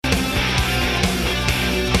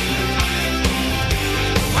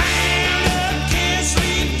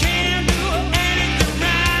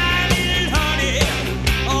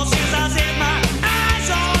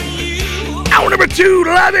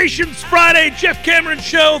Libations Friday, Jeff Cameron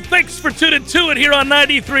Show. Thanks for tuning to it here on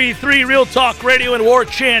 93.3 Real Talk Radio and War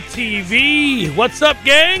Chant TV. What's up,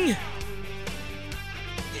 gang?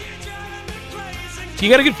 So you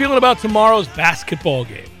got a good feeling about tomorrow's basketball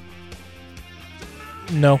game?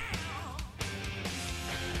 No.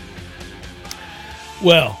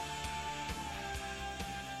 Well,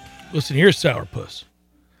 listen here, sourpuss.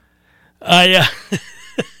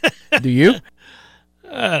 Do you?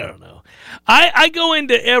 I don't know. I go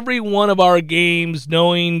into every one of our games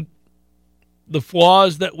knowing the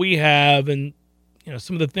flaws that we have and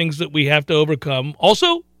some of the things that we have to overcome.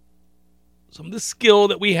 Also, some of the skill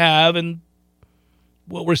that we have and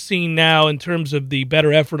what we're seeing now in terms of the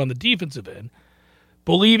better effort on the defensive end.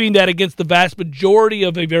 Believing that against the vast majority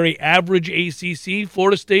of a very average ACC,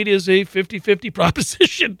 Florida State is a 50-50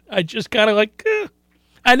 proposition. I just kind of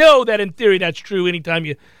I know that in theory that's true anytime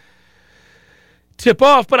you tip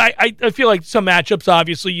off, but I feel like some matchups,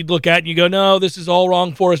 obviously, you'd look at and you go, no, this is all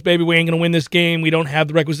wrong for us, baby. We ain't going to win this game. We don't have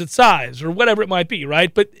the requisite size or whatever it might be,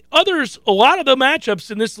 right? But others, a lot of the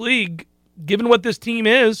matchups in this league, given what this team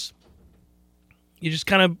is, you just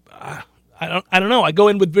kind of, I don't know. I go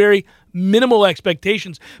in with very minimal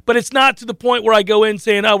expectations, but it's not to the point where I go in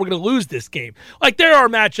saying, oh, we're going to lose this game. Like there are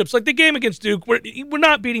matchups, like the game against Duke, we're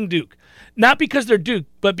not beating Duke. Not because they're Duke,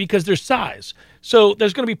 but because they're size. So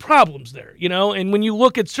there's going to be problems there, And when you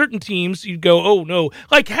look at certain teams, you go, oh, no.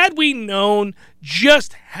 Like, had we known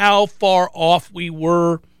just how far off we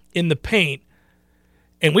were in the paint,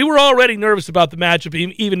 and we were already nervous about the matchup,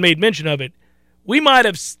 even made mention of it, we might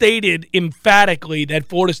have stated emphatically that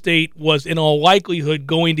Florida State was, in all likelihood,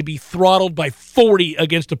 going to be throttled by 40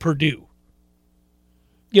 against a Purdue.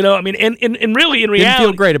 And really, in reality, didn't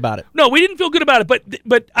feel great about it. No, we didn't feel good about it,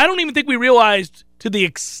 but I don't even think we realized to the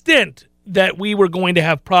extent that we were going to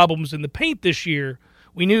have problems in the paint this year.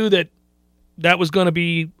 We knew that was going to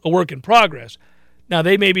be a work in progress. Now,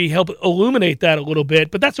 they maybe help illuminate that a little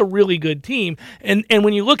bit, but that's a really good team. And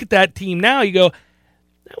when you look at that team now, you go,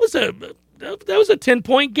 that was a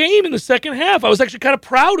 10-point game in the second half. I was actually kind of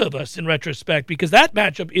proud of us in retrospect because that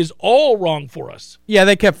matchup is all wrong for us. Yeah,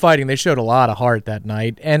 they kept fighting. They showed a lot of heart that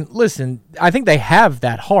night. And listen, I think they have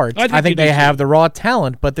that heart. I think they have the raw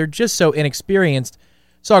talent, but they're just so inexperienced.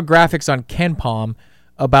 Saw graphics on KenPom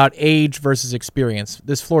about age versus experience.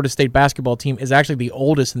 This Florida State basketball team is actually the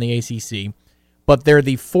oldest in the ACC, but they're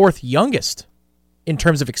the fourth youngest in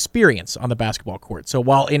terms of experience on the basketball court. So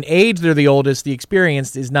while in age they're the oldest, the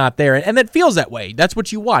experience is not there. And that feels that way. That's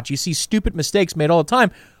what you watch. You see stupid mistakes made all the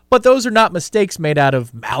time, but those are not mistakes made out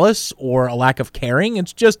of malice or a lack of caring.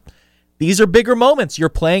 It's just these are bigger moments. You're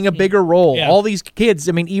playing a bigger role. Yeah. All these kids,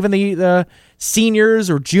 even the seniors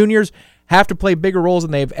or juniors, have to play bigger roles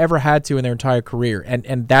than they've ever had to in their entire career.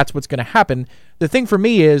 And that's what's going to happen. The thing for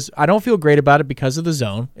me is I don't feel great about it because of the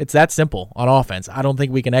zone. It's that simple on offense. I don't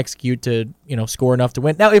think we can execute to, score enough to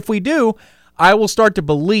win. Now, if we do, I will start to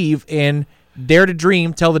believe in dare to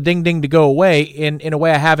dream, tell the ding ding to go away in a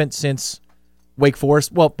way I haven't since Wake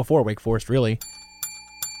Forest. Well, before Wake Forest, really.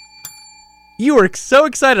 You were so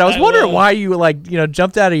excited. I was wondering why you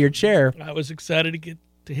jumped out of your chair. I was excited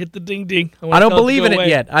to hit the ding ding. I don't believe in it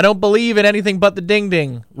yet. I don't believe in anything but the ding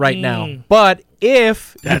ding right now. But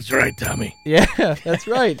if that's right, Tommy. Yeah, that's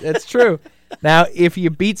right. That's true. Now, if you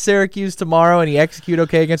beat Syracuse tomorrow and you execute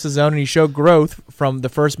okay against the zone and you show growth from the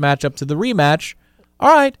first matchup to the rematch,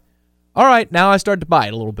 all right. Now I start to buy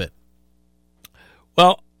it a little bit.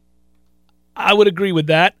 Well, I would agree with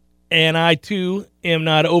that. And I, too, am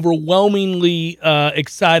not overwhelmingly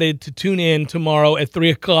excited to tune in tomorrow at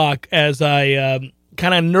 3 o'clock as I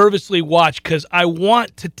kind of nervously watch because I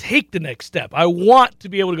want to take the next step. I want to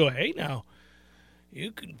be able to go, hey, now,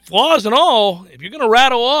 you can, flaws and all, if you're going to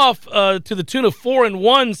rattle off to the tune of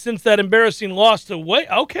 4-1 since that embarrassing loss to Wake,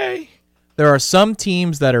 okay. There are some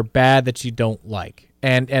teams that are bad that you don't like,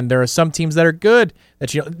 and there are some teams that are good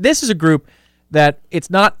that you don't. This is a group that it's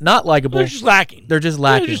not likable. They're just lacking.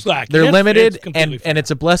 They're limited, and it's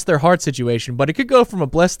a bless their heart situation. But it could go from a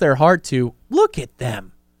bless their heart to look at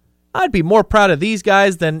them. I'd be more proud of these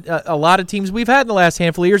guys than a lot of teams we've had in the last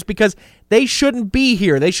handful of years because they shouldn't be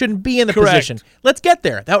here. They shouldn't be in the position. Let's get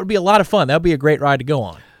there. That would be a lot of fun. That would be a great ride to go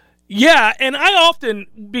on. Yeah, and I often,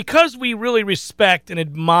 because we really respect and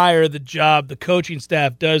admire the job the coaching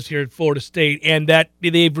staff does here at Florida State and that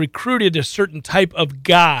they've recruited a certain type of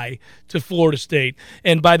guy to Florida State,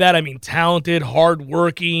 and by that I mean talented,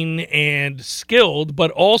 hardworking, and skilled,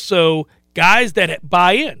 but also guys that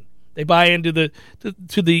buy in. They buy into the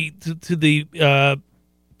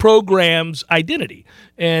program's identity,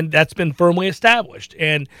 and that's been firmly established.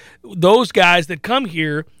 And those guys that come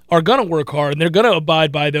here are going to work hard, and they're going to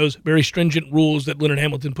abide by those very stringent rules that Leonard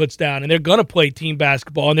Hamilton puts down, and they're going to play team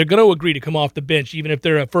basketball, and they're going to agree to come off the bench even if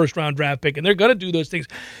they're a first-round draft pick, and they're going to do those things.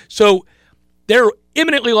 So they're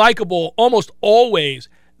eminently likable almost always.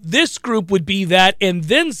 This group would be that and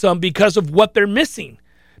then some because of what they're missing,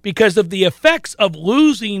 because of the effects of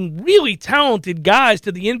losing really talented guys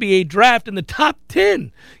to the NBA draft in the top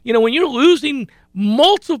 10. When you're losing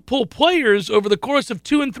multiple players over the course of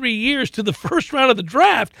 2 and 3 years to the first round of the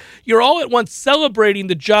draft, you're all at once celebrating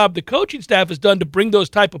the job the coaching staff has done to bring those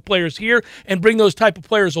type of players here and bring those type of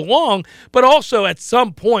players along. But also at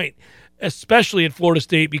some point, especially at Florida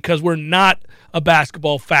State, because we're not a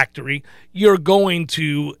basketball factory, you're going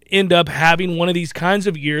to end up having one of these kinds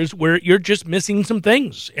of years where you're just missing some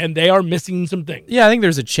things, and they are missing some things. Yeah, I think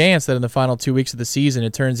there's a chance that in the final 2 weeks of the season,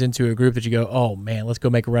 it turns into a group that you go, oh, man, let's go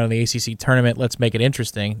make a run in the ACC tournament. Let's make it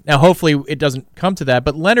interesting. Now, hopefully it doesn't come to that,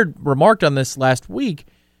 but Leonard remarked on this last week.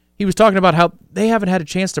 He was talking about how they haven't had a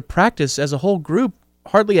chance to practice as a whole group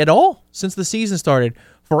hardly at all since the season started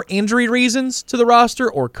for injury reasons to the roster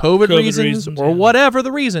or COVID reasons or whatever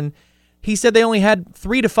the reason. He said they only had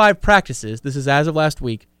 3 to 5 practices, this is as of last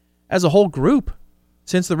week, as a whole group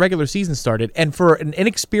since the regular season started. And for an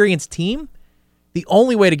inexperienced team, the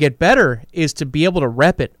only way to get better is to be able to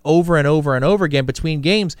rep it over and over and over again between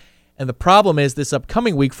games. And the problem is this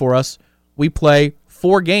upcoming week for us, we play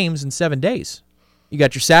 4 games in 7 days. You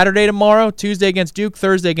got your Saturday tomorrow, Tuesday against Duke,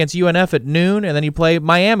 Thursday against UNF at noon, and then you play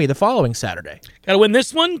Miami the following Saturday. Got to win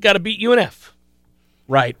this one, got to beat UNF.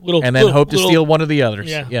 Right, and then hope to steal one of the others.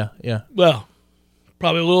 Yeah. Well,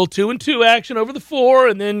 probably a little 2-2 action over the 4,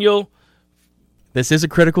 and then you'll. This is a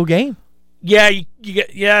critical game. Yeah,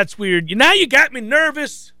 it's weird. Now you got me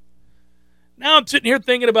nervous. Now I'm sitting here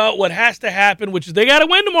thinking about what has to happen, which is they got to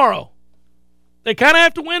win tomorrow. They kind of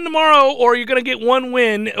have to win tomorrow, or you're going to get one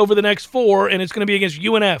win over the next 4, and it's going to be against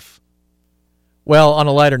UNF. Well, on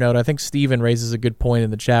a lighter note, I think Steven raises a good point in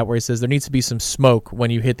the chat where he says there needs to be some smoke when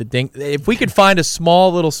you hit the dink. If we could find a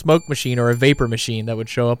small little smoke machine or a vapor machine that would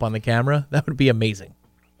show up on the camera, that would be amazing.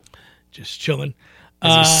 Just chilling.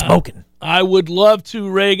 He's smoking. I would love to,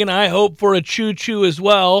 Reagan. I hope for a choo-choo as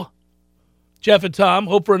well. Jeff and Tom,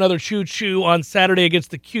 hope for another choo-choo on Saturday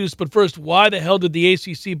against the Cuse. But first, why the hell did the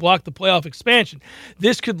ACC block the playoff expansion?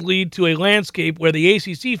 This could lead to a landscape where the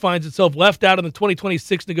ACC finds itself left out in the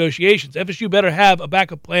 2026 negotiations. FSU better have a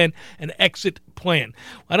backup plan, an exit plan.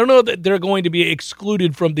 I don't know that they're going to be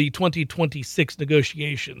excluded from the 2026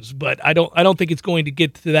 negotiations, but I don't think it's going to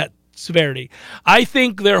get to that severity. I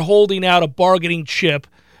think they're holding out a bargaining chip,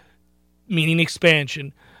 meaning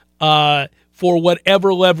expansion, for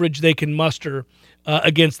whatever leverage they can muster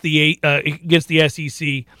against the SEC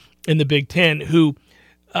and the Big Ten, who,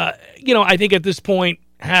 I think at this point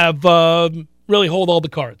have really hold all the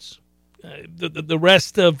cards. The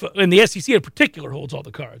rest of, and the SEC in particular, holds all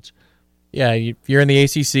the cards. Yeah, if you're in the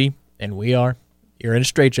ACC, and we are, you're in a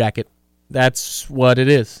straitjacket. That's what it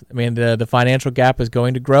is. I mean, the financial gap is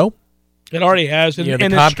going to grow. It already has. And the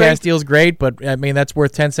Comcast deal's great, but, I mean, that's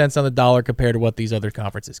worth 10 cents on the dollar compared to what these other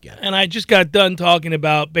conferences get. And I just got done talking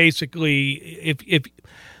about basically if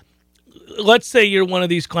let's say you're one of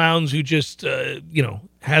these clowns who just,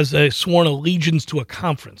 has a sworn allegiance to a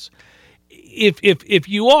conference. If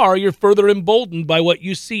you are, you're further emboldened by what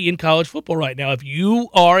you see in college football right now. If you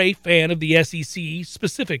are a fan of the SEC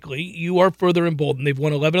specifically, you are further emboldened. They've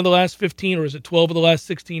won 11 of the last 15, or is it 12 of the last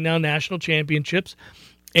 16 now, national championships.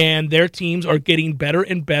 And their teams are getting better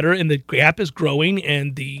and better, and the gap is growing,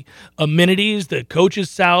 and the amenities, the coaches'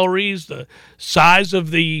 salaries, the size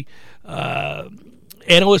of the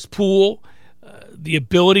analyst pool, the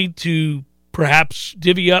ability to perhaps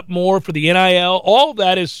divvy up more for the NIL, all of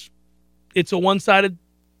that it's a one-sided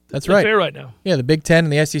affair right now. Yeah, the Big Ten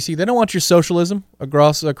and the SEC, they don't want your socialism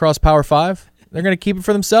across Power 5. They're going to keep it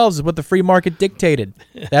for themselves, is what the free market dictated.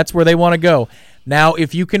 That's where they want to go. Now,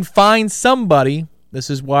 if you can find somebody... This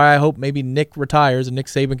is why I hope maybe Nick retires and Nick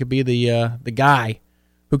Saban could be the guy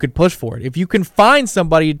who could push for it. If you can find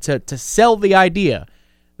somebody to sell the idea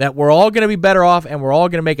that we're all going to be better off and we're all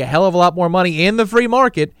going to make a hell of a lot more money in the free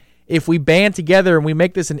market if we band together and we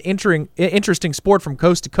make this an interesting sport from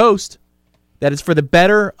coast to coast, that is for the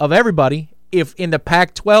better of everybody. If in the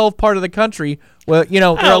Pac-12 part of the country, well, there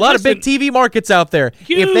are a lot of big TV markets out there.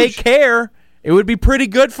 Huge. If they care... It would be pretty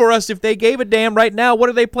good for us if they gave a damn right now. What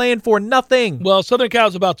are they playing for? Nothing. Well, Southern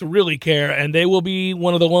Cal's about to really care, and they will be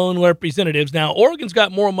one of the lone representatives. Now, Oregon's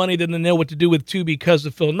got more money than they know what to do with, too, because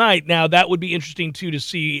of Phil Knight. Now, that would be interesting, too, to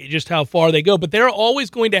see just how far they go. But they're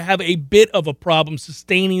always going to have a bit of a problem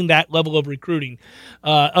sustaining that level of recruiting,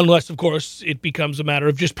 unless, of course, it becomes a matter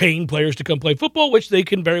of just paying players to come play football, which they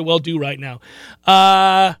can very well do right now.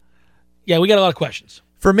 Yeah, we got a lot of questions.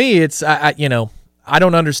 For me, it's I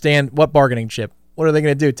don't understand what bargaining chip. What are they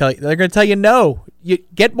going to do? They're going to tell you no. You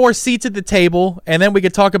get more seats at the table, and then we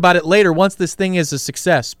could talk about it later once this thing is a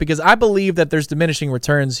success. Because I believe that there's diminishing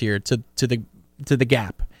returns here to the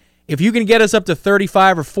gap. If you can get us up to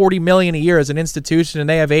 35 or 40 million a year as an institution, and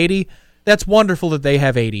they have 80, that's wonderful that they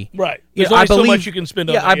have 80. Right. There's only so much you can spend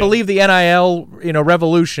on that. I believe the NIL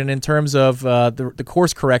revolution in terms of the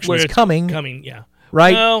course correction is coming. Yeah.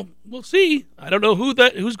 Right. Well, we'll see. I don't know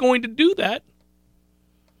who's going to do that.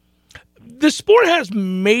 The sport has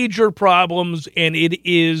major problems, and it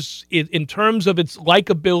in terms of its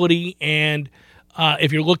likability, and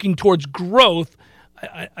if you're looking towards growth,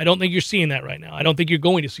 I don't think you're seeing that right now. I don't think you're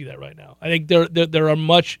going to see that right now. I think there are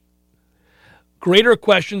much greater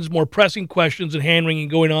questions, more pressing questions and hand-wringing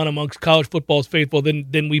going on amongst college football's faithful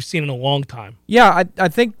than we've seen in a long time. Yeah, I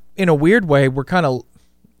think in a weird way we're kind of,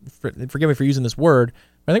 forgive me for using this word,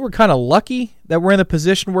 I think we're kind of lucky that we're in the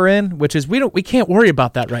position we're in, which is we can't worry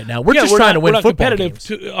about that right now. We're trying to win football games.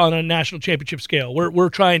 We're not competitive on a national championship scale. We're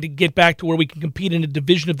trying to get back to where we can compete in a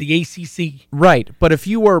division of the ACC. Right, but if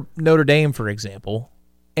you were Notre Dame, for example,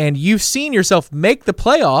 and you've seen yourself make the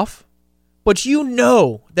playoff, but you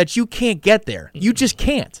know that you can't get there. You just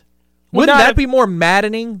can't. Wouldn't that be more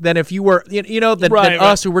maddening than if you were, than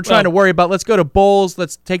us who were trying to worry about, let's go to bowls,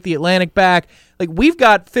 let's take the Atlantic back. Like, we've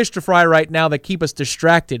got fish to fry right now that keep us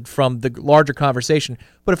distracted from the larger conversation.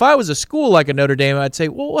 But if I was a school like a Notre Dame, I'd say,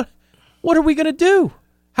 well, what are we going to do?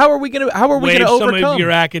 How are we going to overcome some of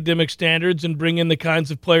your academic standards and bring in the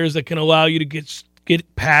kinds of players that can allow you to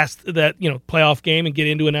get past that playoff game and get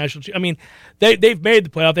into a national? I mean, they've made the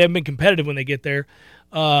playoff. They haven't been competitive when they get there.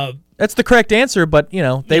 That's the correct answer, but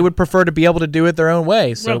they would prefer to be able to do it their own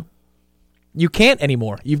way. So you can't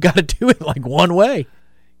anymore. You've got to do it like one way.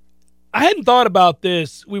 I hadn't thought about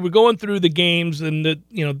this. We were going through the games and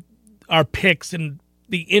our picks and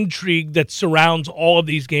the intrigue that surrounds all of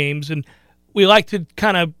these games, and we like to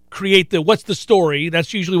kind of create what's the story.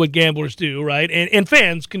 That's usually what gamblers do, right? And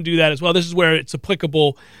fans can do that as well. This is where it's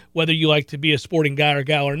applicable, whether you like to be a sporting guy or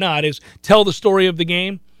gal or not, is tell the story of the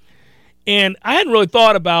game. And I hadn't really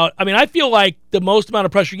thought about, I feel like the most amount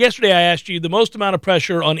of pressure, yesterday I asked you, the most amount of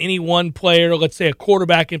pressure on any one player, let's say a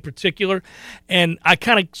quarterback in particular, and I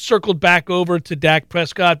kind of circled back over to Dak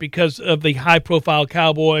Prescott because of the high-profile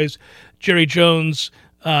Cowboys, Jerry Jones'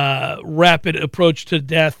 rapid approach to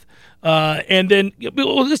death. And then,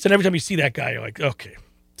 listen, every time you see that guy, you're like, okay,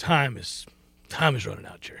 time is running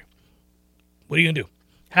out, Jerry. What are you going to do?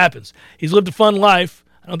 Happens. He's lived a fun life.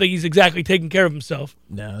 I don't think he's exactly taking care of himself.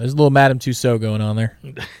 No, there's a little Madame Tussauds going on there.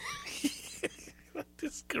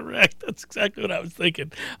 That's correct. That's exactly what I was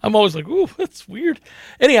thinking. I'm always like, ooh, that's weird.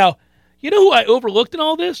 Anyhow, you know who I overlooked in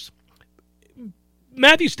all this?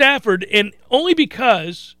 Matthew Stafford, and only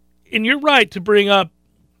because, and you're right to bring up,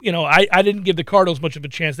 I didn't give the Cardinals much of a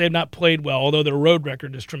chance. They have not played well, although their road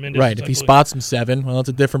record is tremendous. Right. If he spots them 7, well, it's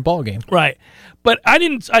a different ballgame. Right. But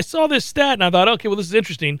I saw this stat, and I thought, okay, well, this is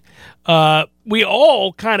interesting. We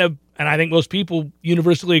all kind of, and I think most people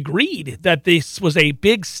universally agreed that this was a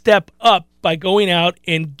big step up by going out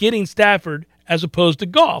and getting Stafford as opposed to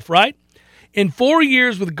Goff, right? In 4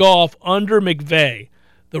 years with Goff under McVay,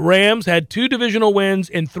 the Rams had 2 divisional wins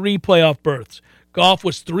and 3 playoff berths. Goff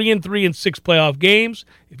was 3-3 in 6 playoff games.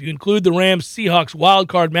 If you include the Rams-Seahawks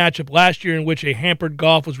wildcard matchup last year in which a hampered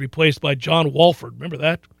Goff was replaced by John Wolford. Remember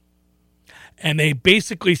that? And they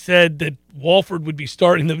basically said that Wolford would be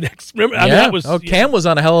starting the next. Remember? Cam was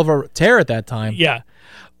on a hell of a tear at that time. Yeah.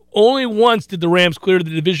 Only once did the Rams clear the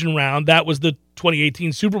division round. That was the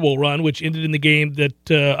 2018 Super Bowl run, which ended in the game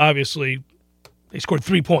that obviously they scored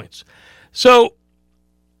 3 points. So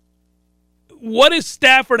what does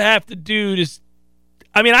Stafford have to do to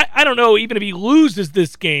I don't know, even if he loses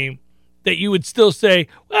this game, that you would still say,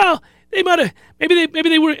 well, they might have maybe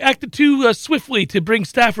they were acted too swiftly to bring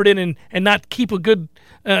Stafford in and not keep a good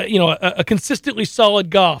a consistently solid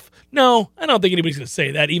Goff. No, I don't think anybody's going to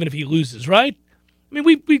say that, even if he loses, right?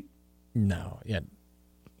 We no.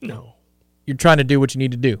 You're trying to do what you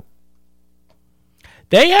need to do.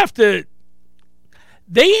 They anteed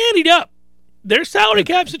up. Their salary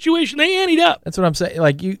cap situation, they anteed up. That's what I'm saying.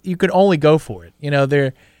 Like, you could only go for it.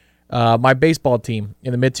 They're my baseball team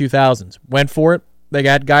in the mid-2000s went for it. They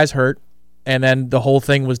got guys hurt, and then the whole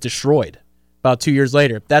thing was destroyed about 2 years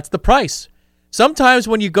later. That's the price. Sometimes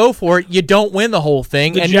when you go for it, you don't win the whole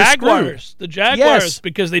thing, and you're screwed. The Jaguars,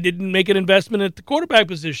 because they didn't make an investment at the quarterback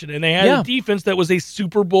position, and they had a defense that was a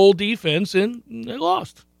Super Bowl defense, and they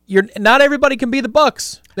lost. Not everybody can be the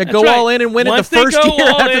Bucks that go all in and win it the first year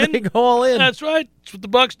after they go all in. That's right. That's what the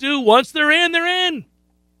Bucks do. Once they're in, they're in.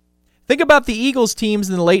 Think about the Eagles teams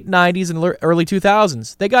in the late 90s and early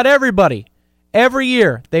 2000s. They got everybody. Every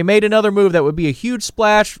year, they made another move that would be a huge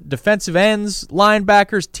splash. Defensive ends,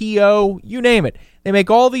 linebackers, TO, you name it. They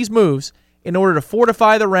make all these moves in order to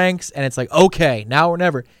fortify the ranks, and it's like, okay, now or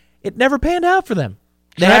never. It never panned out for them.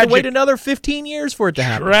 They had to wait another 15 years for it to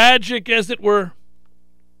happen. Tragic as it were.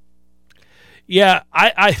 Yeah,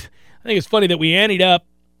 I think it's funny that we ended up,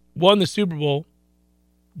 won the Super Bowl,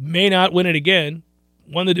 may not win it again,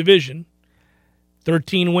 won the division,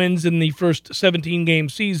 13 wins in the first 17-game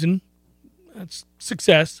season. That's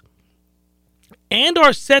success. And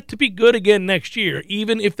are set to be good again next year,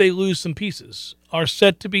 even if they lose some pieces. Are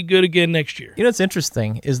set to be good again next year. You know what's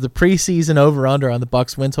interesting is the preseason over-under on the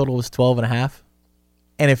Bucs win total was 12.5.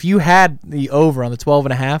 And if you had the over on the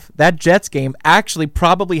 12.5, that Jets game actually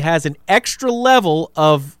probably has an extra level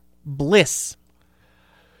of bliss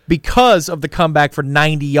because of the comeback for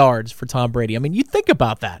 90 yards for Tom Brady. I mean, you think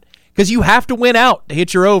about that because you have to win out to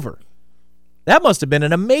hit your over. That must have been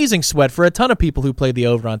an amazing sweat for a ton of people who played the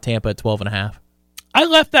over on Tampa at 12.5. I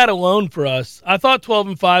left that alone for us. I thought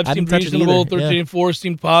 12-5 seemed reasonable. 13-4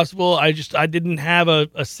 seemed possible. I didn't have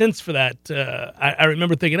a sense for that. I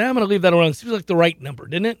remember thinking, I'm going to leave that around. It seems like the right number,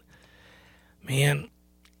 didn't it? Man,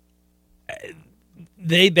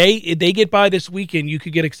 they get by this weekend. You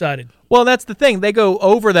could get excited. Well, that's the thing. They go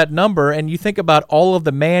over that number, and you think about all of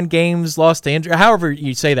the man games lost to injury. However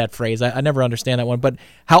you say that phrase, I never understand that one. But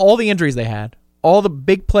how all the injuries they had, all the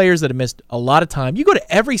big players that have missed a lot of time. You go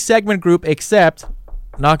to every segment group except,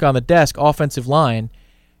 knock on the desk, offensive line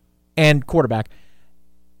and quarterback,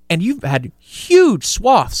 and you've had huge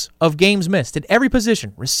swaths of games missed at every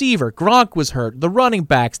position. Receiver, Gronk was hurt. The running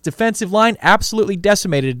backs, defensive line, absolutely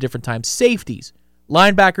decimated at different times. Safeties,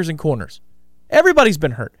 linebackers, and corners. Everybody's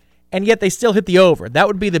been hurt, and yet they still hit the over. That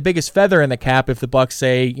would be the biggest feather in the cap if the Bucs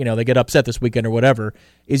say, they get upset this weekend or whatever,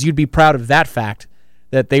 is you'd be proud of that fact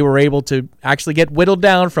that they were able to actually get whittled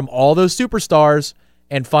down from all those superstars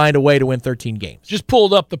and find a way to win 13 games. Just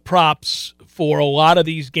pulled up the props for a lot of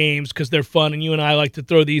these games because they're fun, and you and I like to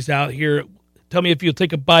throw these out here. Tell me if you'll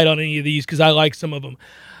take a bite on any of these because I like some of them.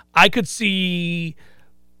 I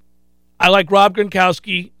like Rob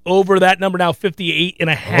Gronkowski over that number now, 58.5.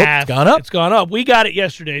 It's gone up. It's gone up. We got it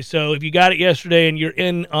yesterday, so if you got it yesterday and you're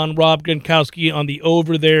in on Rob Gronkowski on the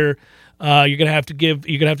over there, you're gonna have to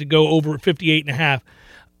go over 58.5.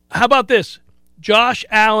 How about this? Josh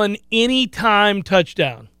Allen anytime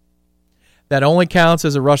touchdown. That only counts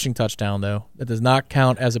as a rushing touchdown, though. That does not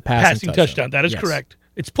count as a passing touchdown. That is correct.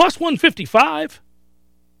 It's plus 155.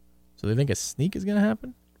 So they think a sneak is going to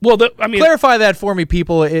happen? Well, clarify that for me,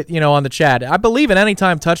 people. On the chat. I believe an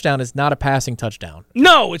anytime touchdown is not a passing touchdown.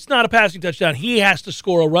 No, it's not a passing touchdown. He has to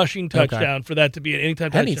score a rushing touchdown for that to be an anytime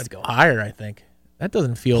touchdown. That needs to go higher, I think. That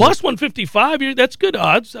doesn't feel plus 155. That's good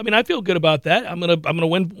odds. I mean, I feel good about that. I'm gonna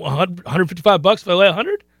win $155 if I lay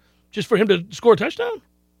 100, just for him to score a touchdown.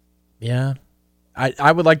 Yeah,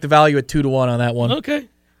 I would like the value at 2-1 on that one. Okay,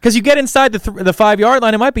 because you get inside the 5-yard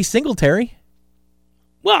line, it might be Singletary.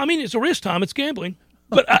 Well, I mean, it's a risk, Tom. It's gambling.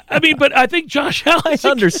 But I think Josh Allen. I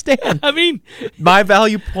understand. My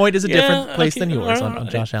value point is a different place than yours on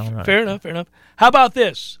Josh Allen. Right. Fair enough. How about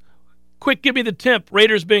this? Quick, give me the temp.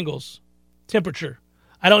 Raiders Bengals. Temperature.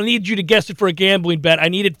 I don't need you to guess it for a gambling bet. I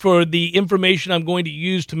need it for the information I'm going to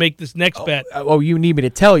use to make this next bet. Oh, you need me to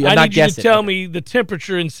tell you. I need you to tell me the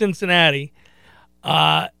temperature in Cincinnati.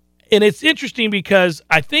 And it's interesting because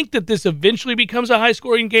I think that this eventually becomes a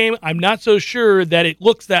high-scoring game. I'm not so sure that it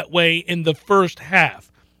looks that way in the first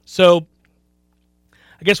half. So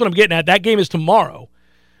I guess what I'm getting at, that game is tomorrow.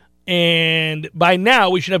 And by now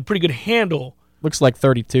we should have a pretty good handle. Looks like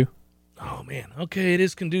 32. Oh, man. Okay, it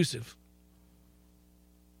is conducive.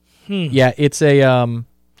 Yeah, it's a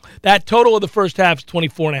that total of the first half is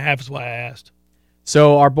 24.5 is why I asked.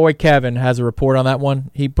 So our boy Kevin has a report on that one.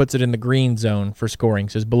 He puts it in the green zone for scoring.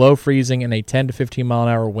 Says below freezing and a 10 to 15 mile an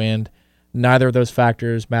hour wind. Neither of those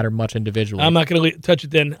factors matter much individually. I'm not going to touch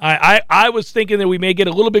it then. I was thinking that we may get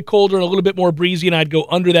a little bit colder and a little bit more breezy, and I'd go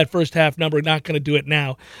under that first half number. Not going to do it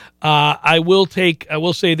now. I will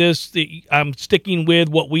say this. I'm sticking with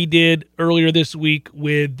what we did earlier this week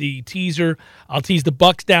with the teaser. I'll tease the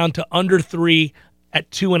Bucs down to under 3 at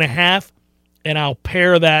 2.5, and I'll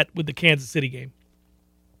pair that with the Kansas City game.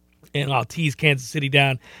 And I'll tease Kansas City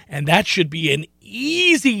down, and that should be an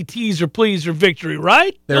easy teaser-pleaser victory,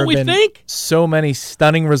 right? Don't we think? So many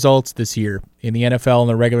stunning results this year in the NFL in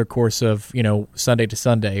the regular course of, Sunday to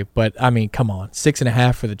Sunday. But, I mean, come on.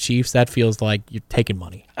 6.5 for the Chiefs, that feels like you're taking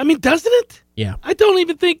money. I mean, doesn't it? Yeah. I don't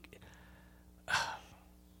even think.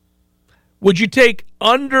 Would you take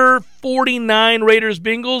under 49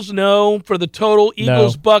 Raiders-Bengals. No. For the total,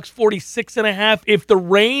 Eagles-Bucks 46.5. If the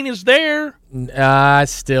rain is there.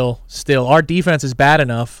 Still. Our defense is bad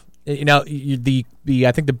enough. I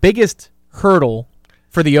think the biggest hurdle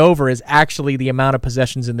for the over is actually the amount of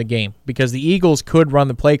possessions in the game, because the Eagles could run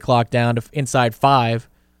the play clock down to inside 5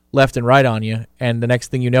 left and right on you, and the next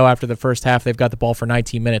thing you know, after the first half, they've got the ball for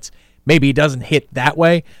 19 minutes. Maybe it doesn't hit that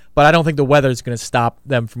way, but I don't think the weather is going to stop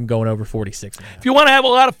them from going over 46. If you want to have a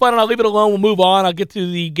lot of fun, and I'll leave it alone, we'll move on. I'll get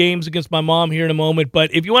to the games against my mom here in a moment.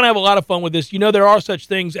 But if you want to have a lot of fun with this, there are such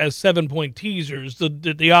things as 7-point teasers.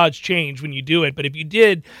 The odds change when you do it. But if you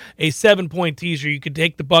did a 7-point teaser, you could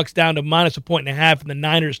take the Bucks down to -1.5 and the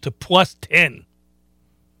Niners to +10.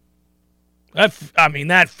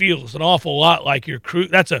 That feels an awful lot like your crew.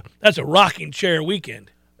 That's a rocking chair weekend.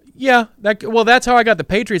 Yeah, that's how I got the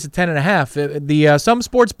Patriots at 10.5. Some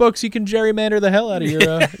sports books you can gerrymander the hell out of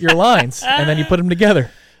your lines, and then you put them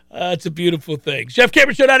together. It's a beautiful thing. Jeff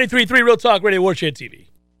Cameron Show 93.3 Real Talk Radio, Warshed TV.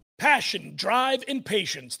 Passion, drive, and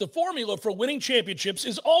patience. The formula for winning championships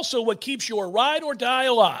is also what keeps your ride or die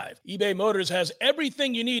alive. eBay Motors has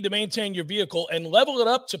everything you need to maintain your vehicle and level it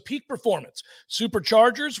up to peak performance.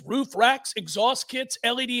 Superchargers, roof racks, exhaust kits,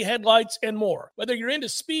 LED headlights, and more. Whether you're into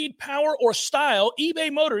speed, power, or style,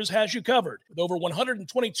 eBay Motors has you covered. With over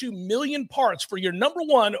 122 million parts for your number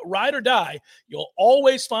one ride or die, you'll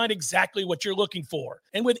always find exactly what you're looking for.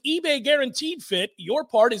 And with eBay Guaranteed Fit, your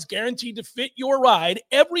part is guaranteed to fit your ride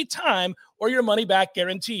every time, or your money back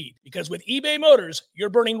guaranteed. Because with eBay Motors, you're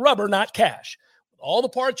burning rubber, not cash. With all the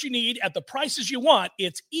parts you need at the prices you want,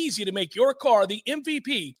 it's easy to make your car the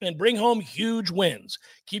MVP and bring home huge wins.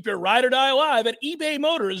 Keep your ride or die alive at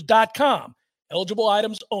ebaymotors.com. Eligible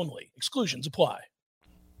items only. Exclusions apply.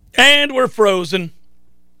 And we're frozen.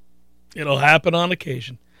 It'll happen on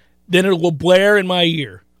occasion. Then it will blare in my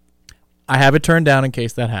ear. I have it turned down in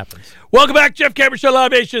case that happens. Welcome back, Jeff Cameron Show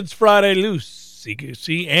Live Nations Friday Loose.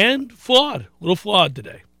 CQC and flawed. A little flawed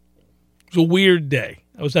today. It was a weird day.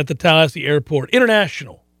 I was at the Tallahassee Airport,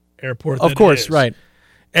 International Airport. Of course, right.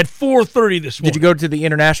 At 4:30 this morning. Did you go to the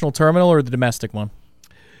international terminal or the domestic one?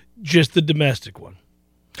 Just the domestic one.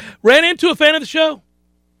 Ran into a fan of the show.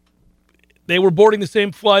 They were boarding the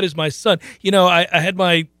same flight as my son. I had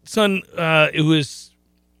my son who is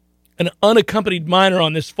an unaccompanied minor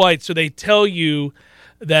on this flight, so they tell you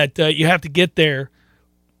that you have to get there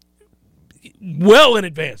well in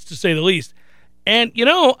advance, to say the least. And,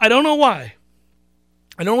 I don't know why.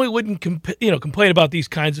 I normally wouldn't complain about these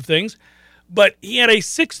kinds of things, but he had a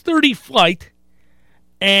 6:30 flight,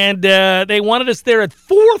 and they wanted us there at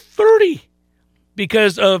 4:30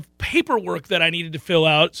 because of paperwork that I needed to fill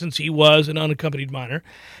out since he was an unaccompanied minor.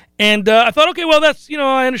 And I thought, okay, well, that's,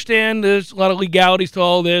 I understand there's a lot of legalities to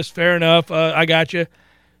all this. Fair enough. I got you.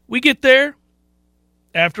 We get there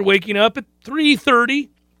after waking up at 3:30.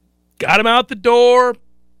 Got him out the door,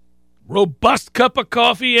 robust cup of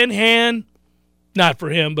coffee in hand. Not for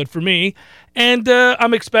him, but for me. And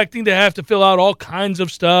I'm expecting to have to fill out all kinds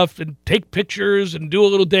of stuff and take pictures and do a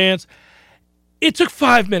little dance. It took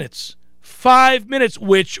 5 minutes. 5 minutes,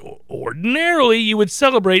 which ordinarily you would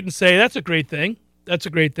celebrate and say, that's a great thing. That's a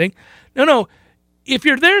great thing. No. If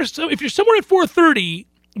you're there, so if you're somewhere at 4:30,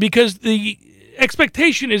 because the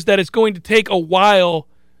expectation is that it's going to take a while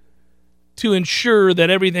to ensure that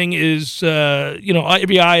everything is,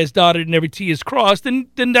 every I is dotted and every T is crossed, then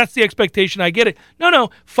that's the expectation. I get it. No,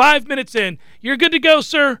 5 minutes in, you're good to go,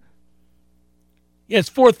 sir. Yeah, it's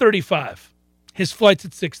 4:35. His flight's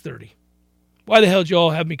at 6:30. Why the hell did you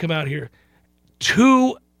all have me come out here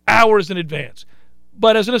 2 hours in advance?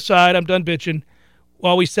 But as an aside, I'm done bitching.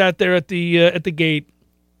 While we sat there at the gate,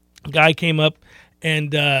 a guy came up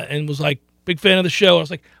and was like, big fan of the show. I was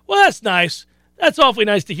like, well, that's nice. That's awfully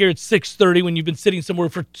nice to hear at 6:30 when you've been sitting somewhere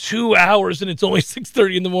for 2 hours and it's only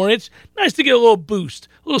 6:30 in the morning. It's nice to get a little boost,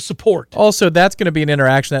 a little support. Also, that's going to be an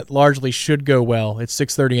interaction that largely should go well. It's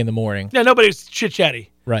 6:30 in the morning. Yeah, nobody's chit-chatty.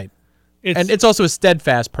 Right. And it's also a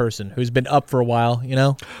steadfast person who's been up for a while,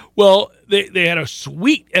 Well, they had a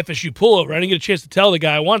sweet FSU pullover. I didn't get a chance to tell the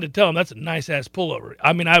guy. I wanted to tell him that's a nice-ass pullover.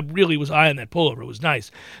 I mean, I really was eyeing that pullover. It was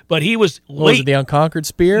nice. But he was late. Was it the Unconquered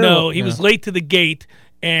Spear? No, he was late to the gate.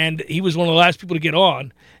 And he was one of the last people to get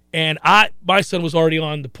on. And my son was already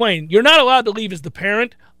on the plane. You're not allowed to leave as the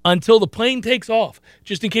parent until the plane takes off,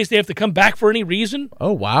 just in case they have to come back for any reason.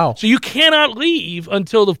 Oh, wow. So you cannot leave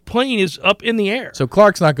until the plane is up in the air. So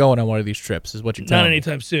Clark's not going on one of these trips, is what you're telling me. Not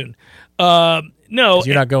anytime soon. No.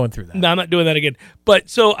 You're not going through that. No, I'm not doing that again. But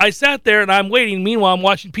so I sat there and I'm waiting. Meanwhile, I'm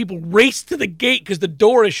watching people race to the gate because the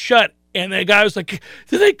door is shut. And the guy was like,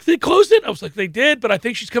 did they close it? I was like, they did, but I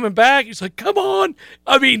think she's coming back. He's like, come on.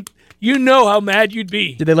 I mean, You know how mad you'd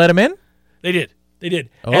be. Did they let him in? They did. They did.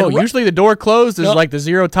 Oh, usually the door closed is like the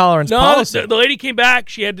zero tolerance policy. The lady came back.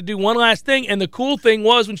 She had to do one last thing, and the cool thing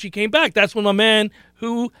was when she came back, that's when my man,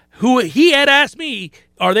 who he had asked me,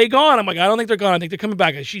 are they gone? I'm like, I don't think they're gone. I think they're coming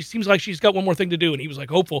back. She seems like she's got one more thing to do, and he was like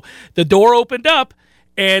hopeful. The door opened up,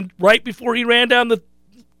 and right before he ran down the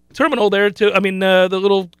terminal there the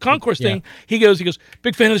little concourse thing, he goes,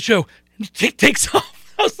 big fan of the show. And he takes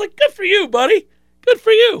off. I was like, good for you, buddy. Good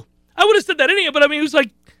for you. I would have said that anyway, but he was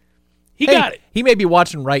like, He got it. He may be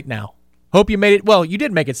watching right now. Hope you made it. Well, you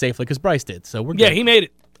did make it safely because Bryce did, so we're good. Yeah, he made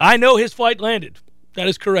it. I know his flight landed. That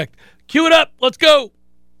is correct. Cue it up. Let's go.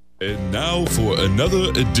 And now for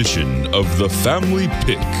another edition of the Family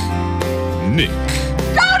Pick. Nick.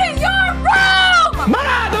 Go to your room!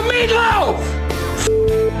 Ma, the meatloaf!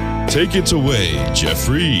 Take it away,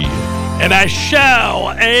 Jeffrey. And I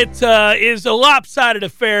shall. It is a lopsided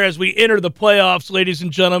affair as we enter the playoffs, ladies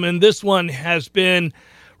and gentlemen. This one has been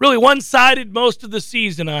really one-sided most of the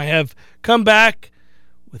season. I have come back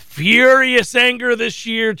with furious anger this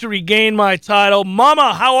year to regain my title.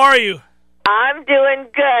 Mama, how are you? I'm doing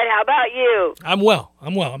good. How about you? I'm well.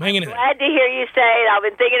 I'm hanging in there. Glad to hear you say it. I've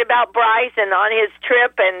been thinking about Bryce and on his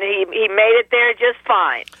trip, and he made it there just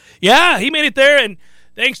fine. Yeah, he made it there, and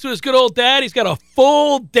thanks to his good old dad, he's got a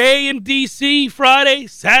full day in D.C. Friday,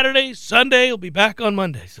 Saturday, Sunday. He'll be back on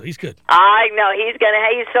Monday, so he's good. I know. He's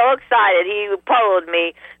so excited. He poloed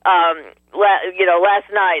me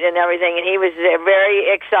last night and everything, and he was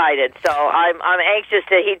very excited. So I'm anxious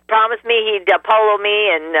he promised me he'd polo me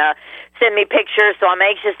and send me pictures, so I'm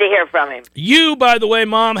anxious to hear from him. You, by the way,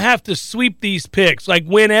 Mom, have to sweep these picks, like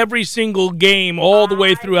win every single game all the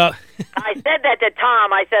way throughout. I said that to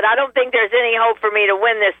Tom. I said, I don't think there's any hope for me to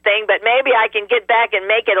win this thing, but maybe I can get back and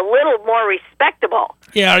make it a little more respectable.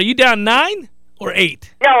 Yeah, are you down 9 or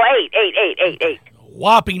 8? No, 8.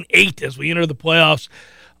 Whopping 8 as we enter the playoffs.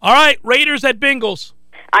 All right, Raiders at Bengals.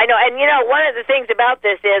 I know, and one of the things about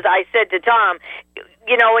this is I said to Tom,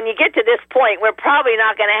 when you get to this point, we're probably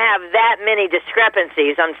not going to have that many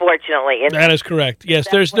discrepancies, unfortunately. That is correct. Yes,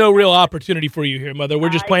 there's no real opportunity for you here, Mother. We're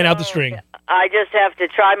just playing out the string. I just have to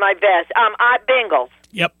try my best. Bengals.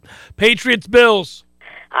 Yep. Patriots, Bills.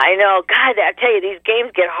 I know. God, I tell you, these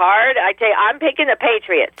games get hard. I tell you, I'm picking the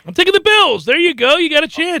Patriots. I'm taking the Bills. There you go. You got a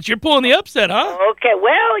chance. You're pulling the upset, huh? Okay.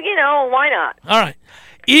 Well, why not? All right.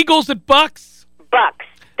 Eagles at Bucks. Bucks.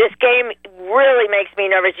 This game really makes me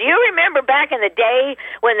nervous. You remember back in the day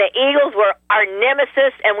when the Eagles were our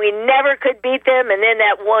nemesis and we never could beat them, and then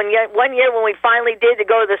that one year when we finally did to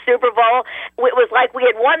go to the Super Bowl, it was like we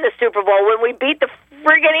had won the Super Bowl when we beat the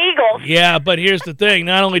friggin' Eagles. Yeah, but here's the thing.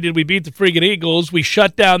 Not only did we beat the friggin' Eagles, we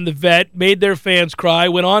shut down the Vet, made their fans cry,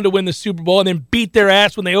 went on to win the Super Bowl, and then beat their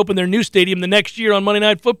ass when they opened their new stadium the next year on Monday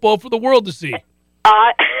Night Football for the world to see.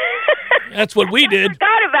 That's what we did. I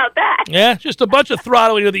forgot about that. Yeah, just a bunch of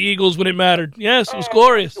throttling of the Eagles when it mattered. Yes, it was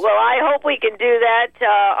glorious. Well, I hope we can do that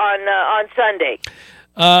on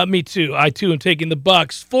Sunday. Me too. I, too, am taking the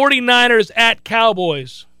Bucks. 49ers at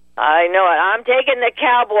Cowboys. I know it. I'm taking the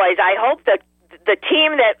Cowboys. I hope the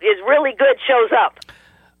team that is really good shows up.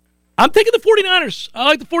 I'm taking the 49ers. I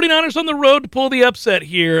like the 49ers on the road to pull the upset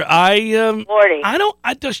here.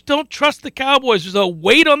 I just don't trust the Cowboys. There's a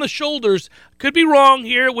weight on the shoulders. Could be wrong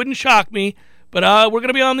here. It wouldn't shock me. But we're going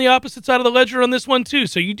to be on the opposite side of the ledger on this one, too.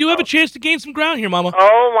 So you do have a chance to gain some ground here, Mama.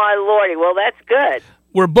 Oh, my Lordy. Well, that's good.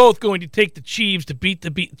 We're both going to take the Chiefs to beat the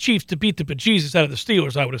bejesus out of the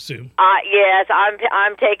Steelers, I would assume. Yes,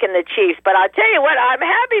 I'm taking the Chiefs. But I'll tell you what, I'm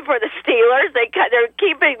happy for the Steelers. They're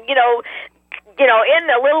keeping, in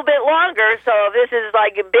a little bit longer. So if this is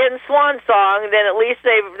like a Ben Swan song, then at least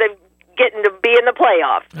they've getting to be in the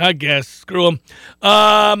playoffs. I guess. Screw them.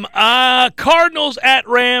 Cardinals at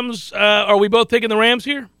Rams. Are we both taking the Rams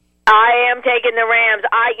here? I am taking the Rams.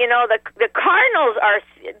 The Cardinals are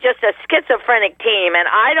just a schizophrenic team, and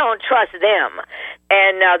I don't trust them.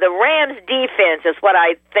 And the Rams' defense is what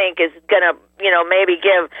I think is going to, maybe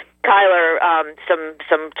give Kyler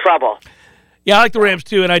some trouble. Yeah, I like the Rams,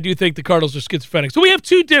 too, and I do think the Cardinals are schizophrenic. So we have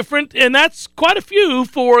two different, and that's quite a few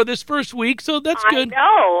for this first week, so that's good.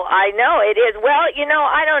 I know it is. Well,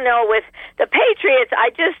 I don't know. With the Patriots,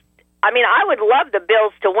 I would love the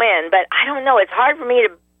Bills to win, but I don't know. It's hard for me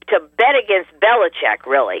to bet against Belichick,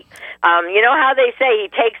 really. You know how they say he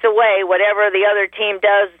takes away whatever the other team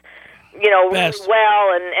does, really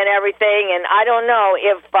well and everything, and I don't know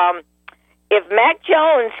if Mac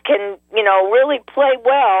Jones can, really play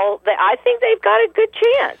well, I think they've got a good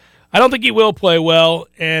chance. I don't think he will play well,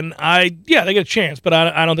 and they get a chance, but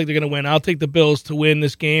I don't think they're going to win. I'll take the Bills to win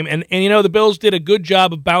this game. And the Bills did a good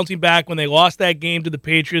job of bouncing back when they lost that game to the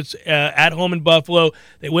Patriots at home in Buffalo.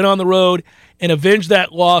 They went on the road and avenged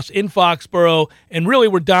that loss in Foxborough and really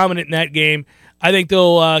were dominant in that game. I think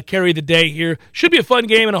they'll carry the day here. Should be a fun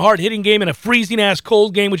game and a hard-hitting game and a freezing-ass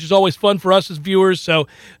cold game, which is always fun for us as viewers. So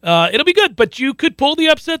it'll be good. But you could pull the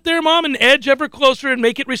upset there, Mom, and edge ever closer and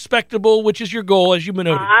make it respectable, which is your goal, as you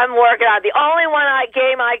noted. I'm working on it. The only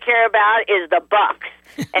game I care about is the Bucks.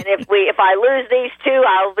 And if I lose these two,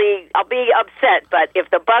 I'll be upset. But if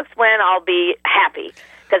the Bucks win, I'll be happy.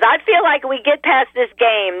 Because I feel like we get past this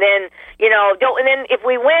game, then and then if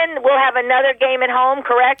we win, we'll have another game at home.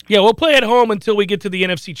 Correct? Yeah, we'll play at home until we get to the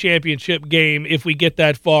NFC Championship game, if we get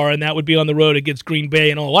that far, and that would be on the road against Green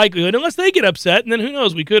Bay in all likelihood, unless they get upset, and then who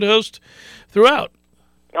knows? We could host throughout.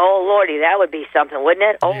 Oh Lordy, that would be something, wouldn't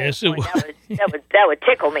it? Oh, yes, it would. That would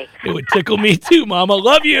tickle me. It would tickle me too, Mama.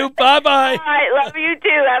 Love you. Bye bye. All right, love you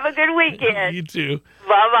too. Have a good weekend. You too.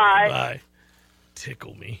 Bye bye. Bye.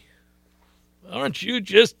 Tickle me. Aren't you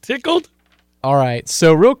just tickled? All right,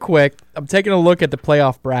 so real quick, I'm taking a look at the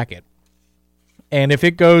playoff bracket. And if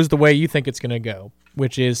it goes the way you think it's going to go,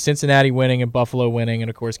 which is Cincinnati winning and Buffalo winning and,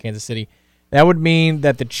 of course, Kansas City, that would mean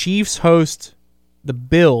that the Chiefs host the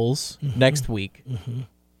Bills next week. Mm-hmm.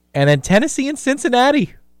 And then Tennessee and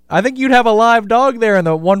Cincinnati. I think you'd have a live dog there in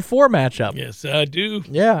the 1-4 matchup. Yes, I do.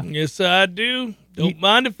 Yeah. Yes, I do. Don't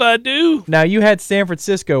mind if I do. Now, you had San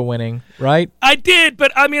Francisco winning, right? I did,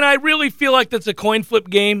 but, I really feel like that's a coin flip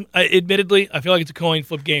game. Admittedly, I feel like it's a coin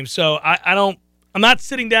flip game. So, I'm not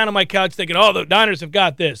sitting down on my couch thinking, the Niners have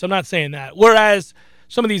got this. I'm not saying that. Whereas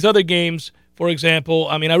some of these other games, for example,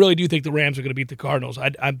 I really do think the Rams are going to beat the Cardinals.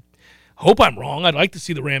 I hope I'm wrong. I'd like to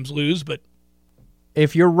see the Rams lose, but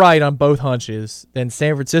if you're right on both hunches, then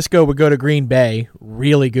San Francisco would go to Green Bay.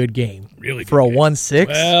 Really good game. Really good for a game. 1-6.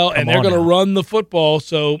 Well, and they're going to run the football,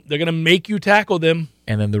 so they're going to make you tackle them.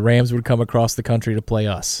 And then the Rams would come across the country to play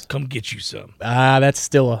us. Come get you some. That's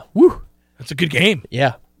still a woo. That's a good game.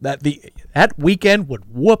 Yeah. That weekend would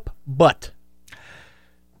whoop butt.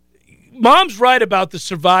 Mom's right about the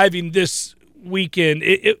surviving this weekend.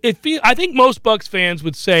 I think most Bucs fans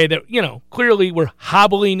would say that, clearly we're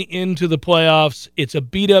hobbling into the playoffs. It's a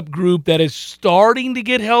beat-up group that is starting to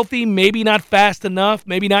get healthy, maybe not fast enough,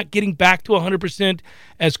 maybe not getting back to 100%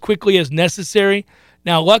 as quickly as necessary.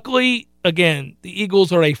 Now, luckily, again, the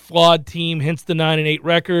Eagles are a flawed team, hence the 9-8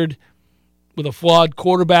 record with a flawed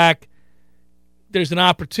quarterback. There's an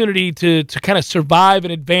opportunity to kind of survive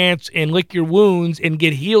and advance and lick your wounds and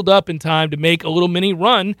get healed up in time to make a little mini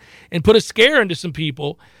run and put a scare into some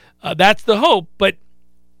people. That's the hope. But,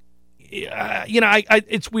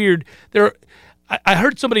 it's weird. I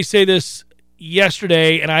heard somebody say this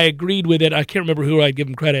yesterday, and I agreed with it. I can't remember who I'd give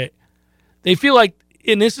them credit. They feel like,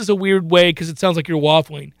 and this is a weird way because it sounds like you're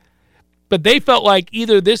waffling, but they felt like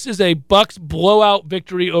either this is a Bucs blowout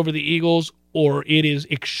victory over the Eagles or it is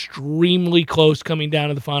extremely close coming down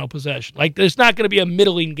to the final possession. Like, there's not going to be a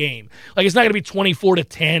middling game. Like, it's not going to be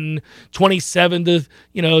 24-10, 27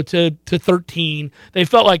 to 13. They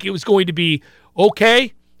felt like it was going to be,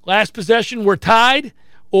 okay, last possession, we're tied,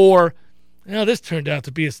 or, this turned out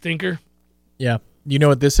to be a stinker. Yeah. You know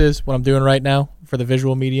what this is, what I'm doing right now for the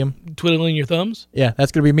visual medium? Twiddling your thumbs? Yeah,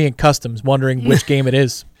 that's going to be me in customs wondering which game it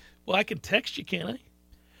is. Well, I can text you, can't I?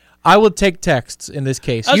 I would take texts in this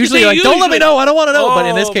case. Usually, don't let me know. I don't want to know. But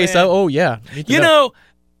in this case, man. Yeah.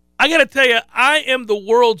 I got to tell you, I am the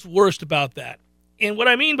world's worst about that. And what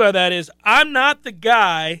I mean by that is I'm not the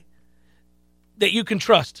guy that you can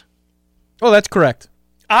trust. Oh, that's correct.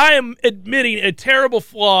 I am admitting a terrible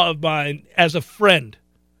flaw of mine as a friend.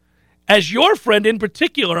 As your friend in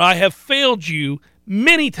particular, I have failed you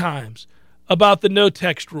many times about the no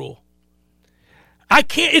text rule. I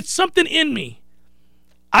can't. It's something in me.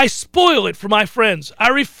 I spoil it for my friends. I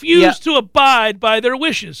refuse to abide by their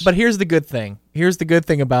wishes. But here's the good thing. Here's the good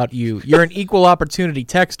thing about you. You're an equal opportunity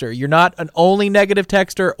texter. You're not an only negative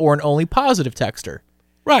texter or an only positive texter.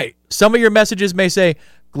 Right. Some of your messages may say,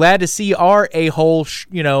 glad to see our a-hole,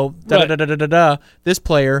 this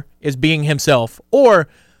player is being himself. Or,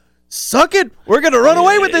 suck it, we're going to run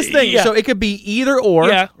away with this thing. Yeah. So it could be either or.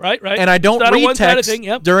 Yeah, right. And I don't read text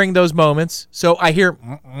during those moments. So I hear,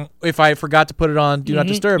 if I forgot to put it on Do Not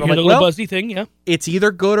Disturb, you I'm like, the little buzzy thing, yeah. It's either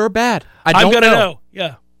good or bad. I'm going to know.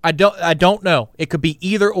 Yeah. I don't know. It could be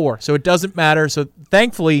either or. So it doesn't matter. So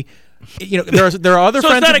thankfully, there are other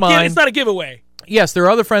friends of mine. It's not a giveve. Yes, there are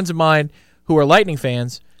other friends of mine who are Lightning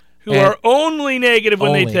fans. Who are only negative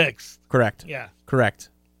when they text. Correct. Yeah. Correct.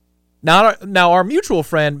 Now our mutual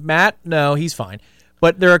friend, Matt, no, he's fine.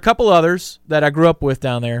 But there are a couple others that I grew up with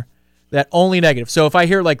down there That only negative. So if I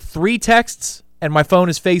hear like 3 texts and my phone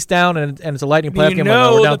is face down and it's a Lightning playoff game,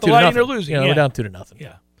 we're down 2-0. The Lightning are losing. We're down 2-0.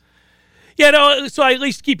 Yeah. Yeah, no, so I at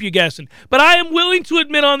least keep you guessing. But I am willing to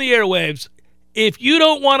admit on the airwaves, if you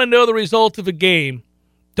don't want to know the result of a game,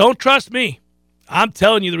 don't trust me. I'm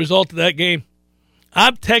telling you the result of that game.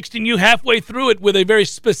 I'm texting you halfway through it with a very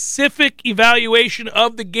specific evaluation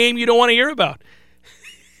of the game you don't want to hear about.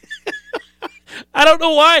 I don't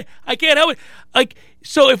know why. I can't help it.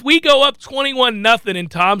 So if we go up 21-0 and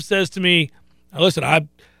Tom says to me, listen, I'm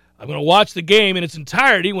going to watch the game in its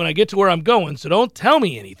entirety when I get to where I'm going, so don't tell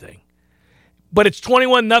me anything. But it's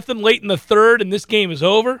 21-0 late in the third and this game is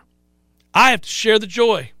over, I have to share the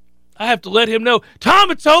joy. I have to let him know, Tom,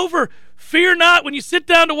 it's over. Fear not, when you sit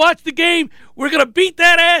down to watch the game, we're going to beat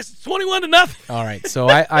that ass. It's 21-0. All right, so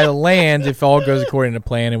I land if all goes according to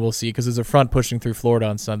plan, and we'll see, because there's a front pushing through Florida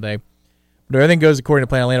on Sunday. But if everything goes according to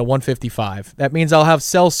plan, I land at 1:55. That means I'll have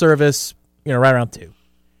cell service, right around 2.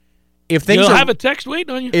 If things You'll have a text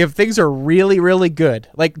waiting on you. If things are really, really good,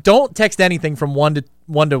 like don't text anything from 1 to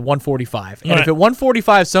 1:45. And if at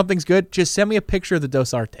 1:45 something's good, just send me a picture of the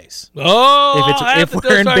Dos Artes. Oh, if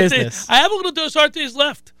we're in business. I have a little Dos Artes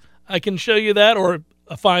left. I can show you that, or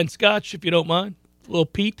a fine scotch if you don't mind. A little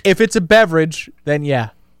peat. If it's a beverage, then yeah.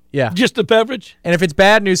 Just a beverage? And if it's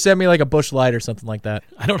bad news, send me like a Busch Light or something like that.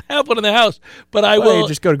 I don't have one in the house, but I will.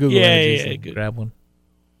 Just go to Google and grab one.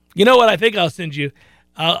 You know what I think I'll send you?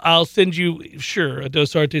 I'll send you, sure, a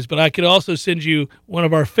Dos Artes, but I could also send you one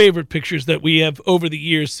of our favorite pictures that we have over the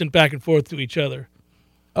years sent back and forth to each other.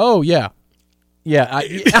 Oh, yeah. Yeah,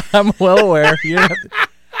 I'm well aware.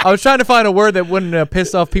 I was trying to find a word that wouldn't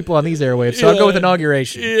piss off people on these airwaves, so I'll go with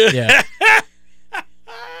inauguration. Yeah.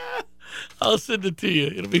 I'll send it to you.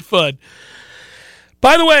 It'll be fun.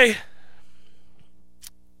 By the way,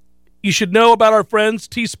 you should know about our friends,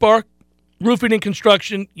 T-Spark Roofing and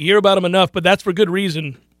Construction. You hear about them enough, but that's for good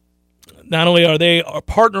reason. Not only are they a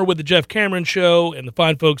partner with the Jeff Cameron Show and the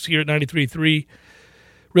fine folks here at 93.3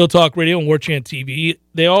 Real Talk Radio and War Chant TV,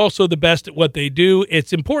 they're also the best at what they do.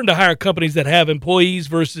 It's important to hire companies that have employees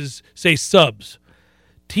versus, say, subs.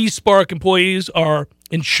 T-Spark employees are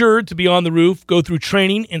insured to be on the roof, go through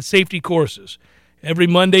training and safety courses. Every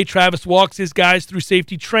Monday, Travis walks his guys through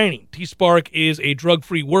safety training. T-Spark is a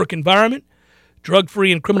drug-free work environment.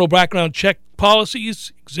 Drug-free and criminal background check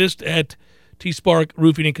policies exist at T-Spark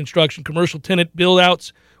Roofing and Construction. Commercial tenant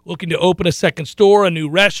build-outs, looking to open a second store, a new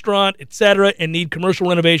restaurant, etc., and need commercial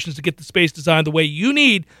renovations to get the space designed the way you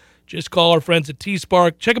need. Just call our friends at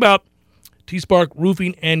T-Spark. Check them out, T-Spark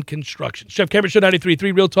Roofing and Construction. Jeff Cameron Show,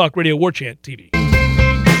 93.3 Real Talk Radio, War Chant TV.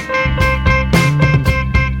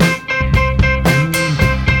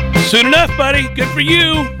 Soon enough, buddy. Good for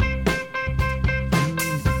you.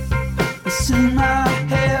 It's in my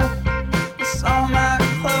hair. It's on my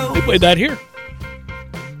clothes. We played that here.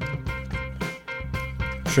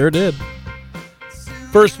 Sure did.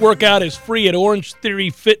 First workout is free at Orange Theory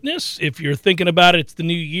Fitness. If you're thinking about it, it's the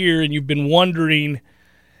new year, and you've been wondering,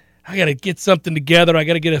 I got to get something together. I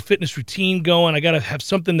got to get a fitness routine going. I got to have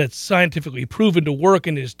something that's scientifically proven to work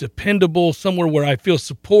and is dependable, somewhere where I feel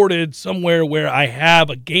supported, somewhere where I have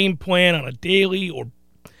a game plan on a daily or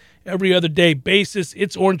every other day basis.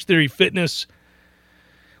 It's Orange Theory Fitness.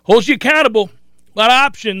 Holds you accountable. A lot of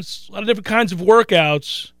options, a lot of different kinds of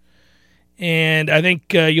workouts. And I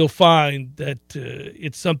think you'll find that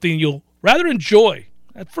it's something you'll rather enjoy.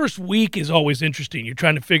 That first week is always interesting. You're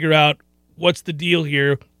trying to figure out what's the deal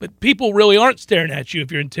here, but people really aren't staring at you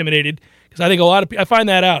if you're intimidated, because I think I find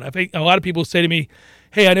that out. I think a lot of people say to me,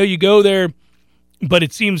 hey, I know you go there, but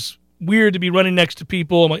it seems weird to be running next to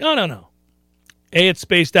people. I'm like, oh, no. A, it's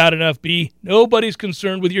spaced out enough. B, nobody's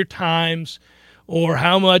concerned with your times or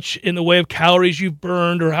how much in the way of calories you've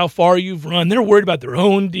burned or how far you've run. They're worried about their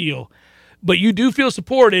own deal. But you do feel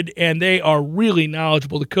supported, and they are really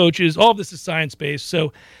knowledgeable. The coaches, all of this is science-based,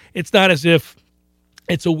 so it's not as if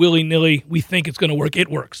it's a willy-nilly, we think it's going to work. It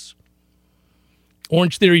works.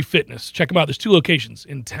 Orange Theory Fitness. Check them out. There's 2 locations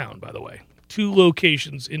in town, by the way. 2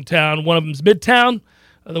 locations in town. One of them's Midtown.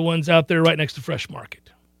 The other one's out there right next to Fresh Market.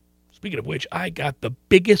 Speaking of which, I got the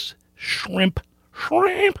biggest shrimp,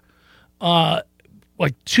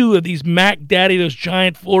 like 2 of these Mac Daddy, those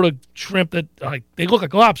giant Florida shrimp that they look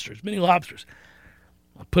like lobsters, mini lobsters.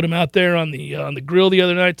 I put them out there on the grill the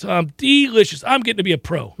other night, Tom. Delicious. I'm getting to be a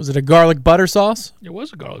pro. Was it a garlic butter sauce? There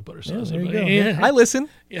was a garlic butter sauce. Yeah, there you go. Yeah. I listen.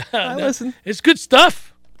 Yeah, I listen. It's good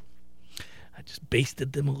stuff. I just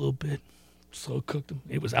basted them a little bit, slow cooked them.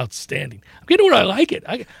 It was outstanding. I'm getting where I like it.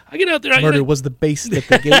 I get out there. Murder was the base that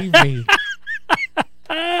they gave me.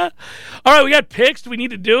 All right, we got picks. Do we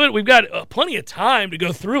need to do it? We've got plenty of time to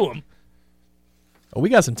go through them. Oh, we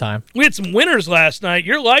got some time. We had some winners last night.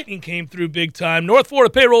 Your Lightning came through big time. North Florida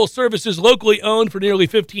Payroll Services, locally owned for nearly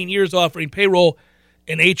 15 years, offering payroll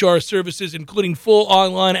and HR services, including full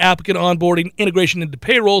online applicant onboarding, integration into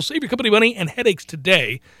payroll. Save your company money and headaches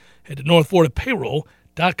today. Head to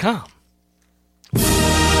northfloridapayroll.com.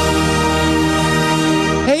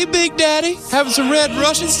 Hey, Big Daddy, having some Red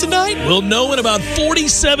Russians tonight? We'll know in about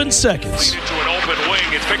 47 seconds. Into an open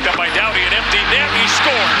wing. It's picked up by Dowdy, an empty net. He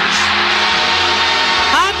scores.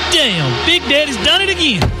 Hot damn, Big Daddy's done it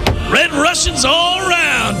again. Red Russians all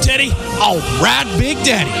around, Teddy. All right, Big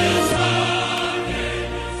Daddy.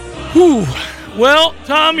 Whew. Well,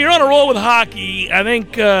 Tom, you're on a roll with hockey. I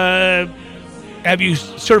think, have you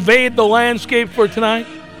surveyed the landscape for tonight?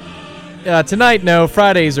 Tonight, no.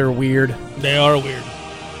 Fridays are weird. They are weird.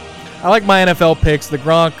 I like my NFL picks. The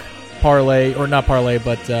Gronk parlay, or not parlay,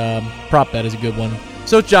 but prop bet is a good one.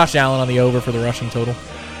 So it's Josh Allen on the over for the rushing total.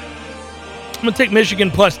 I'm going to take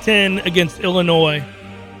Michigan plus 10 against Illinois.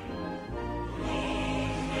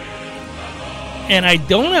 And I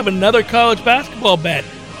don't have another college basketball bet.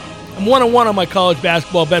 I'm 1-1 on my college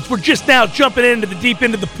basketball bets. We're just now jumping into the deep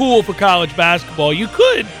end of the pool for college basketball. You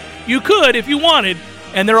could if you wanted,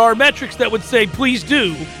 and there are metrics that would say please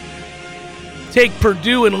do. Take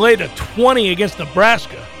Purdue and lay the 20 against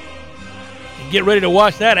Nebraska and get ready to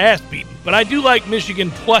watch that ass beaten. But I do like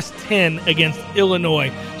Michigan plus 10 against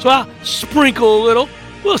Illinois. So I'll sprinkle a little.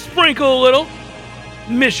 We'll sprinkle a little.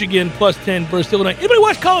 Michigan plus 10 versus Illinois. Anybody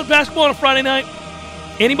watch college basketball on a Friday night?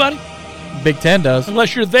 Anybody? Big Ten does.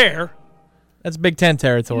 Unless you're there. That's Big Ten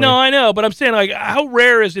territory. No, I know, but I'm saying, like, how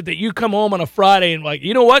rare is it that you come home on a Friday and, like,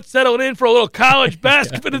 you know what, settle in for a little college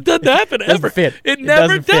basketball? It doesn't happen ever. Fit. It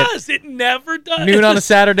never does. It never does. Noon on a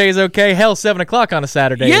Saturday is okay. Hell, 7 o'clock on a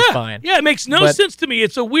Saturday is fine. Yeah, it makes no sense to me.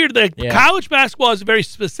 It's a weird thing. College basketball has a very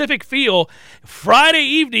specific feel. Friday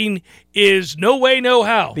evening is no way, no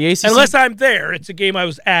how. The ACC, unless I'm there. It's a game I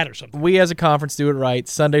was at or something. We as a conference do it right,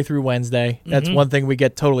 Sunday through Wednesday. That's one thing we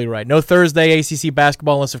get totally right. No Thursday ACC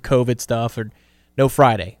basketball unless of COVID stuff, or no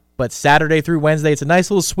Friday. But Saturday through Wednesday, it's a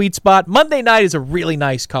nice little sweet spot. Monday night is a really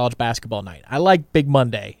nice college basketball night. I like Big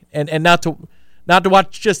Monday. And not to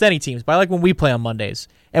watch just any teams, but I like when we play on Mondays.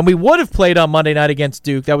 And we would have played on Monday night against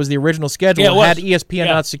Duke. That was the original schedule. Yeah, had ESPN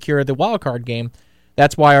not secured the wild card game.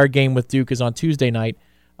 That's why our game with Duke is on Tuesday night.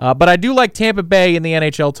 But I do like Tampa Bay in the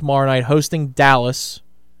NHL tomorrow night, hosting Dallas,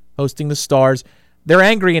 hosting the Stars. They're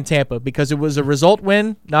angry in Tampa because it was a result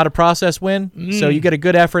win, not a process win. So you get a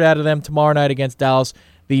good effort out of them tomorrow night against Dallas.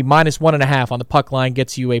 The -1.5 on the puck line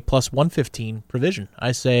gets you a +115 provision.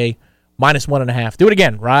 I say -1.5. Do it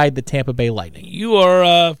again. Ride the Tampa Bay Lightning. You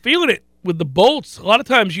are feeling it with the Bolts. A lot of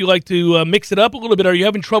times you like to mix it up a little bit. Are you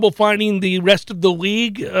having trouble finding the rest of the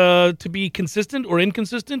league to be consistent or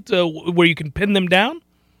inconsistent where you can pin them down?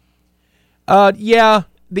 Yeah.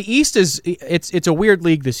 The East it's a weird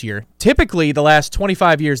league this year. Typically, the last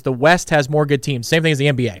 25 years, the West has more good teams. Same thing as the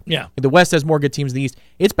NBA. Yeah. The West has more good teams than the East.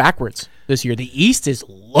 It's backwards this year. The East is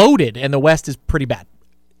loaded, and the West is pretty bad.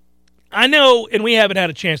 I know, and we haven't had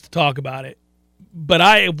a chance to talk about it, but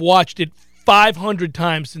I have watched it 500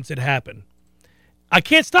 times since it happened. I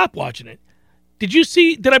can't stop watching it.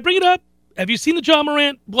 Did I bring it up? Have you seen the John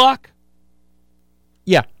Morant block?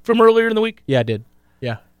 Yeah. From earlier in the week? Yeah, I did.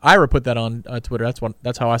 Yeah. Ira put that on Twitter.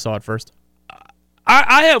 That's how I saw it first.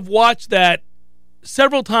 I have watched that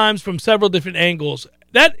several times from several different angles.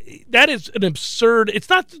 That is an absurd. It's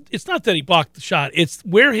not that he blocked the shot. It's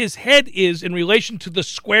where his head is in relation to the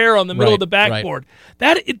square on the middle of the backboard. Right.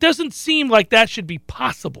 That it doesn't seem like that should be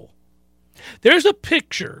possible. There's a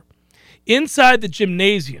picture inside the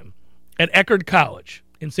gymnasium at Eckerd College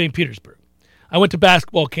in St. Petersburg. I went to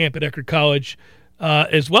basketball camp at Eckerd College.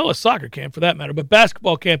 As well as soccer camp, for that matter, but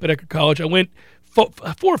basketball camp at Eckerd College. I went 4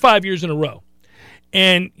 or 5 years in a row.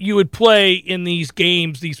 And you would play in these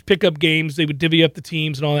games, these pickup games. They would divvy up the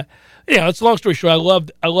teams and all that. Yeah, it's a long story short. I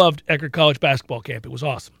loved Eckerd College basketball camp. It was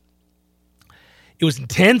awesome. It was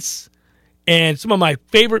intense, and some of my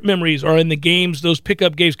favorite memories are in the games, those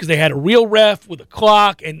pickup games, because they had a real ref with a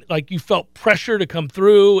clock, and like you felt pressure to come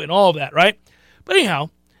through and all of that, right? But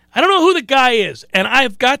anyhow, I don't know who the guy is, and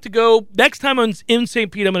I've got to go. Next time I'm in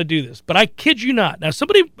St. Pete, I'm going to do this. But I kid you not. Now,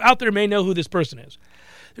 somebody out there may know who this person is.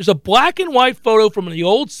 There's a black and white photo from the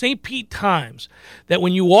old St. Pete Times that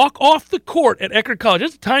when you walk off the court at Eckerd College,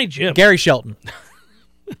 it's a tiny gym. Gary Shelton.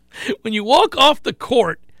 When you walk off the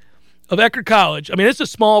court of Eckerd College, I mean, it's a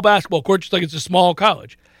small basketball court, just like it's a small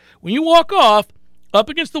college. When you walk off, up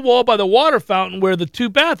against the wall by the water fountain where the two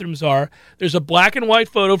bathrooms are, there's a black and white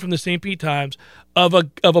photo from the St. Pete Times of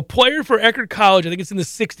a player for Eckerd College, I think it's in the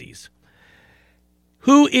 60s,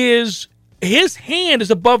 who is his hand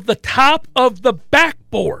is above the top of the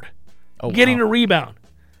backboard getting a rebound.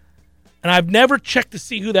 And I've never checked to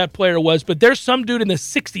see who that player was, but there's some dude in the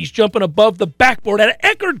 60s jumping above the backboard at an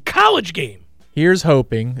Eckerd College game. Here's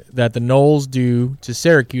hoping that the Noles do to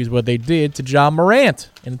Syracuse what they did to John Morant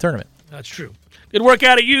in the tournament. That's true. Good work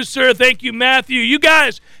out of you, sir. Thank you, Matthew. You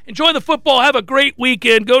guys, enjoy the football. Have a great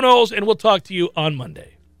weekend. Go Noles, and we'll talk to you on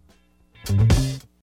Monday.